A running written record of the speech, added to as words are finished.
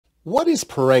What is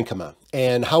parenchyma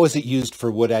and how is it used for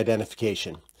wood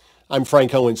identification? I'm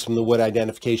Frank Owens from the Wood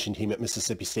Identification Team at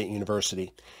Mississippi State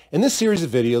University. In this series of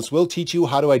videos, we'll teach you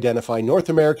how to identify North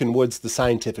American woods the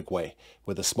scientific way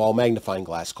with a small magnifying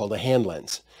glass called a hand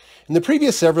lens. In the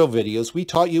previous several videos, we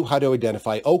taught you how to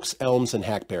identify oaks, elms, and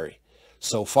hackberry.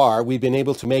 So far, we've been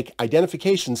able to make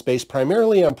identifications based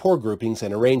primarily on pore groupings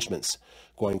and arrangements.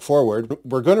 Going forward,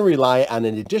 we're going to rely on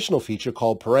an additional feature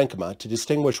called parenchyma to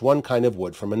distinguish one kind of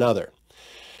wood from another.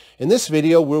 In this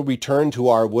video, we'll return to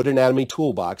our wood anatomy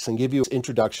toolbox and give you an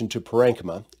introduction to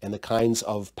parenchyma and the kinds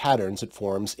of patterns it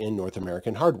forms in North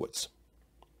American hardwoods.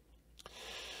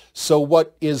 So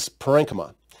what is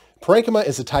parenchyma? Parenchyma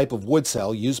is a type of wood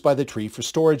cell used by the tree for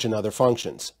storage and other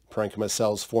functions. Parenchyma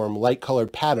cells form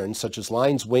light-colored patterns such as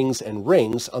lines, wings, and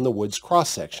rings on the wood's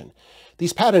cross-section.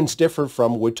 These patterns differ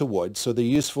from wood to wood, so they're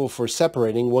useful for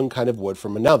separating one kind of wood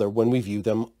from another when we view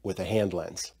them with a hand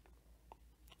lens.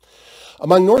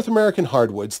 Among North American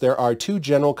hardwoods, there are two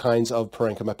general kinds of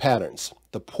parenchyma patterns,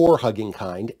 the pore-hugging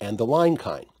kind and the line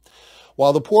kind.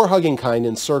 While the pore-hugging kind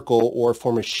encircle or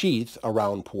form a sheath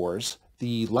around pores,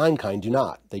 the line kind do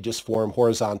not. They just form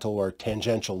horizontal or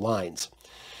tangential lines.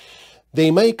 They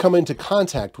may come into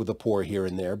contact with a pore here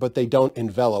and there, but they don't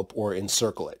envelop or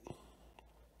encircle it.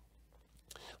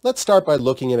 Let's start by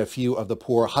looking at a few of the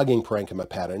pore-hugging parenchyma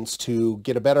patterns to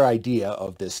get a better idea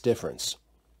of this difference.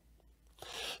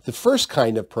 The first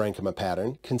kind of parenchyma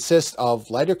pattern consists of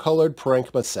lighter-colored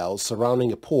parenchyma cells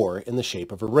surrounding a pore in the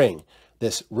shape of a ring.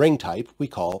 This ring type we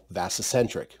call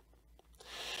vasicentric.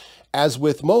 As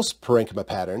with most parenchyma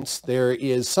patterns, there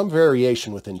is some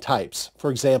variation within types. For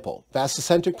example,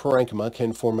 vasicentric parenchyma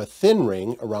can form a thin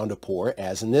ring around a pore,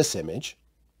 as in this image,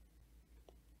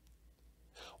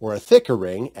 or a thicker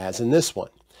ring, as in this one.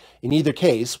 In either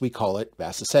case, we call it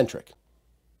vasicentric.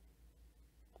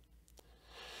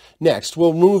 Next,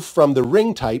 we'll move from the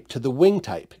ring type to the wing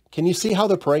type. Can you see how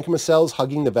the parenchyma cells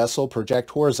hugging the vessel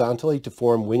project horizontally to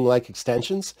form wing-like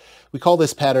extensions? We call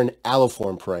this pattern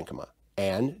Aliform parenchyma.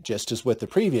 And, just as with the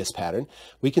previous pattern,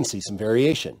 we can see some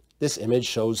variation. This image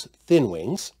shows thin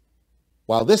wings,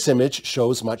 while this image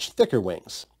shows much thicker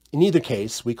wings. In either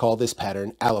case, we call this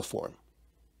pattern Aliform.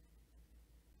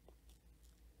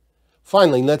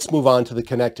 Finally, let's move on to the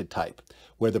connected type,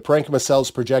 where the parenchyma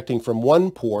cells projecting from one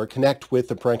pore connect with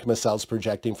the parenchyma cells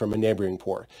projecting from a neighboring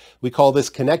pore. We call this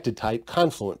connected type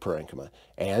confluent parenchyma.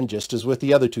 And just as with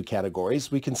the other two categories,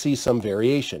 we can see some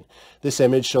variation. This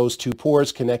image shows two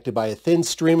pores connected by a thin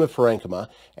stream of parenchyma,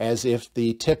 as if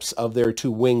the tips of their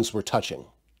two wings were touching.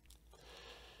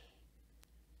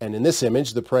 And in this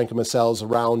image, the parenchyma cells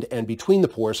around and between the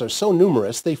pores are so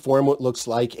numerous they form what looks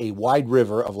like a wide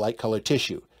river of light-colored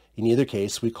tissue. In either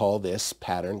case, we call this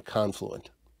pattern confluent.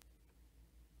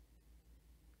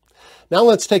 Now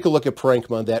let's take a look at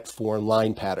parenchyma that form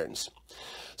line patterns.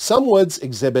 Some woods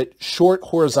exhibit short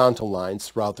horizontal lines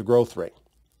throughout the growth ring.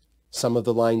 Some of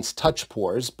the lines touch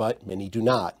pores, but many do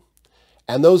not.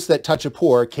 And those that touch a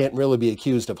pore can't really be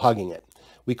accused of hugging it.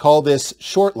 We call this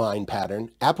short line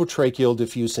pattern Apotracheal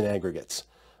diffuse-in-aggregates.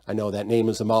 I know that name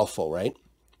is a mouthful, right?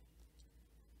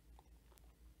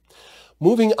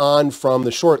 Moving on from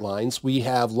the short lines, we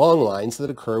have long lines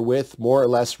that occur with more or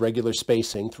less regular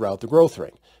spacing throughout the growth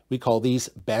ring. We call these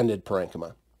banded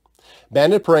parenchyma.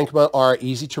 Banded parenchyma are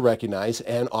easy to recognize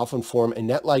and often form a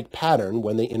net-like pattern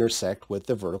when they intersect with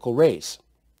the vertical rays.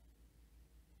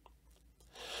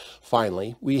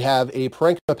 Finally, we have a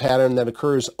parenchyma pattern that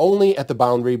occurs only at the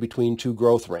boundary between two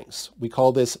growth rings. We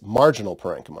call this marginal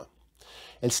parenchyma.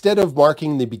 Instead of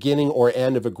marking the beginning or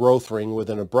end of a growth ring with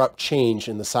an abrupt change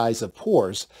in the size of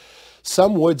pores,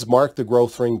 some woods mark the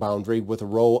growth ring boundary with a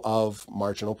row of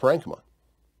marginal parenchyma.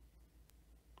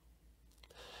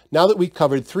 Now that we've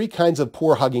covered three kinds of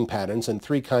pore-hugging patterns and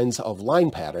three kinds of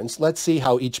line patterns, let's see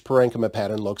how each parenchyma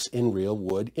pattern looks in real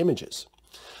wood images.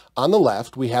 On the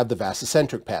left, we have the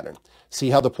vasicentric pattern. See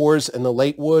how the pores in the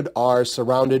late wood are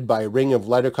surrounded by a ring of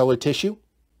lighter-colored tissue?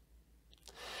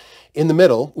 In the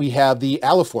middle, we have the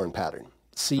aliform pattern.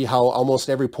 See how almost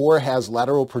every pore has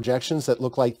lateral projections that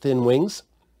look like thin wings?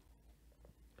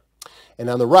 And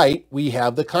on the right, we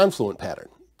have the confluent pattern.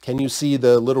 Can you see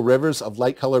the little rivers of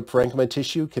light-colored parenchyma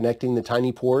tissue connecting the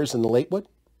tiny pores in the late wood?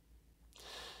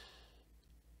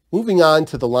 Moving on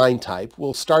to the line type,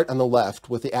 we'll start on the left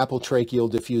with the Apotracheal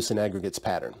diffuse-in-aggregates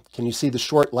pattern. Can you see the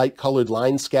short light-colored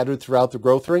lines scattered throughout the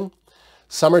growth ring?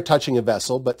 Some are touching a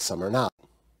vessel, but some are not.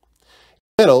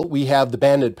 In the middle, we have the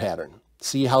banded pattern.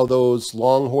 See how those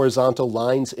long horizontal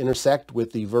lines intersect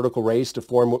with the vertical rays to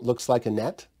form what looks like a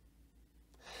net?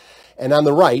 And on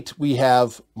the right, we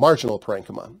have marginal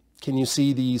parenchyma. Can you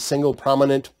see the single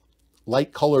prominent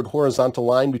light-colored horizontal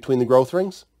line between the growth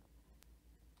rings?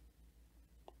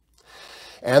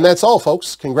 And that's all,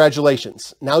 folks.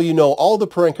 Congratulations. Now you know all the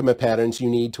parenchyma patterns you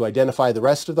need to identify the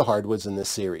rest of the hardwoods in this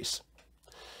series.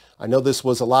 I know this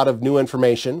was a lot of new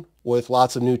information with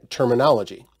lots of new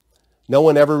terminology. No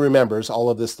one ever remembers all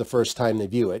of this the first time they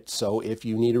view it, so if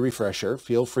you need a refresher,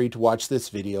 feel free to watch this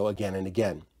video again and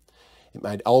again. It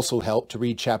might also help to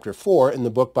read Chapter 4 in the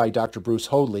book by Dr. Bruce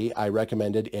Hoadley I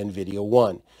recommended in Video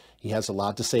 1. He has a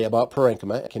lot to say about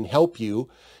parenchyma and can help you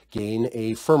gain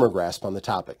a firmer grasp on the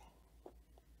topic.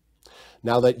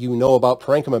 Now that you know about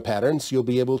parenchyma patterns, you'll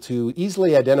be able to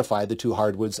easily identify the two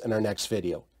hardwoods in our next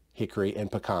video, hickory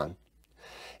and pecan.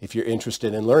 If you're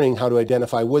interested in learning how to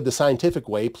identify wood the scientific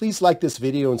way, please like this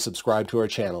video and subscribe to our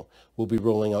channel. We'll be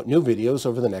rolling out new videos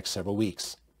over the next several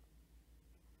weeks.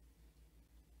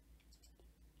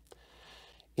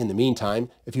 In the meantime,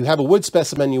 if you have a wood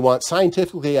specimen you want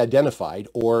scientifically identified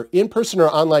or in-person or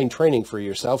online training for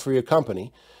yourself or your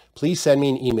company, please send me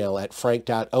an email at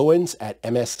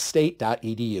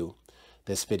frank.owens@msstate.edu.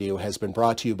 This video has been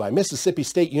brought to you by Mississippi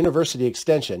State University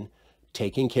Extension,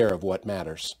 taking care of what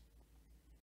matters.